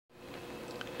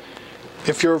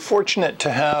If you're fortunate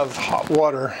to have hot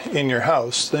water in your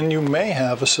house, then you may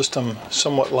have a system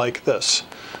somewhat like this.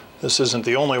 This isn't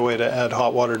the only way to add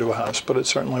hot water to a house, but it's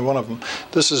certainly one of them.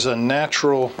 This is a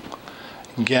natural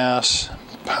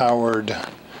gas-powered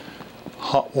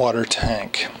hot water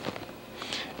tank.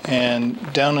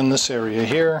 And down in this area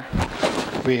here,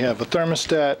 we have a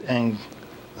thermostat and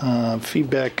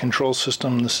feedback control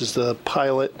system. This is the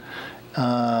pilot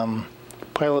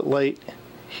light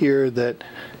here that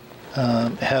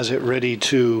has it ready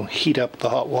to heat up the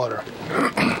hot water.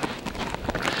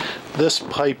 This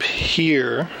pipe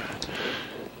here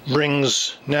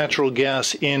brings natural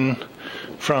gas in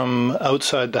from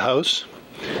outside the house,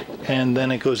 and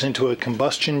then it goes into a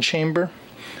combustion chamber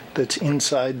that's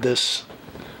inside this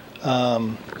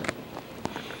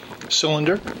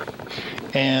cylinder.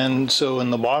 And so in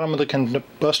the bottom of the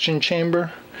combustion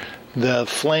chamber, the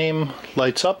flame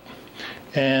lights up,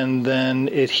 and then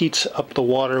it heats up the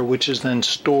water, which is then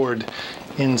stored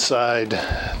inside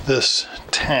this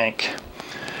tank.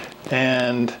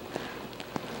 And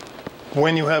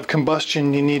when you have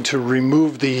combustion, you need to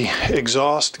remove the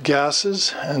exhaust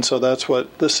gases, and so that's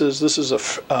what this is. This is a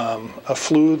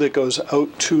flue that goes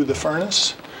out to the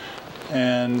furnace,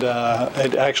 and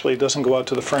it actually doesn't go out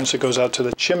to the furnace, it goes out to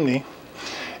the chimney,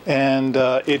 and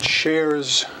it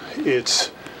shares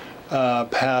its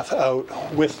path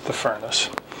out with the furnace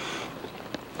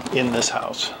in this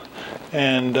house.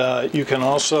 And you can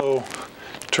also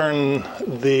turn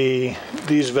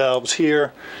these valves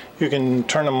here. You can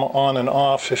turn them on and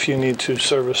off if you need to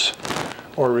service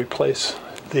or replace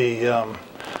the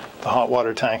hot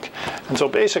water tank. And so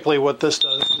basically what this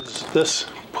does is this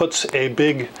puts a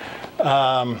big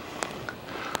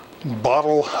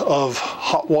bottle of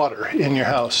hot water in your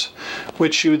house,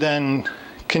 which you then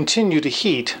continue to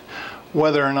heat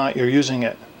whether or not you're using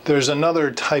it. There's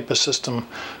another type of system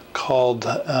called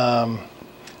an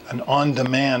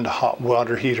on-demand hot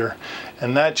water heater,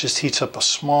 and that just heats up a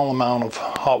small amount of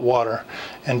hot water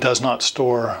and does not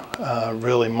store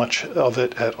really much of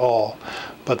it at all.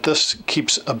 But this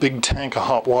keeps a big tank of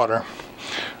hot water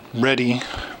ready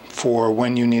for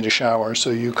when you need a shower, so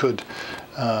you could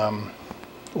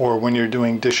or when you're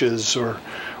doing dishes, or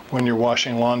when you're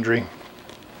washing laundry,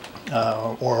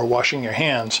 or washing your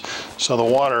hands. So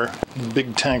the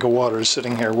big tank of water is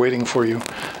sitting here waiting for you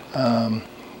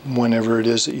whenever it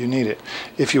is that you need it.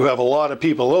 If you have a lot of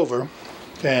people over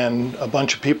and a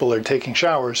bunch of people are taking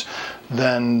showers,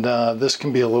 then this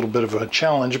can be a little bit of a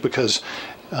challenge, because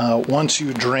once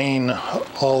you drain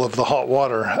all of the hot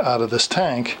water out of this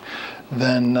tank,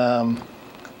 then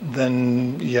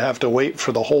you have to wait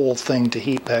for the whole thing to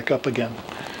heat back up again.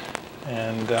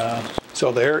 And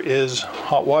so there is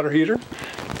hot water heater,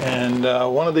 and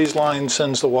one of these lines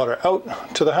sends the water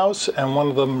out to the house, and one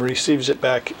of them receives it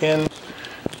back in,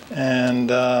 and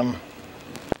there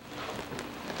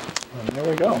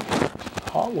we go,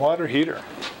 hot water heater.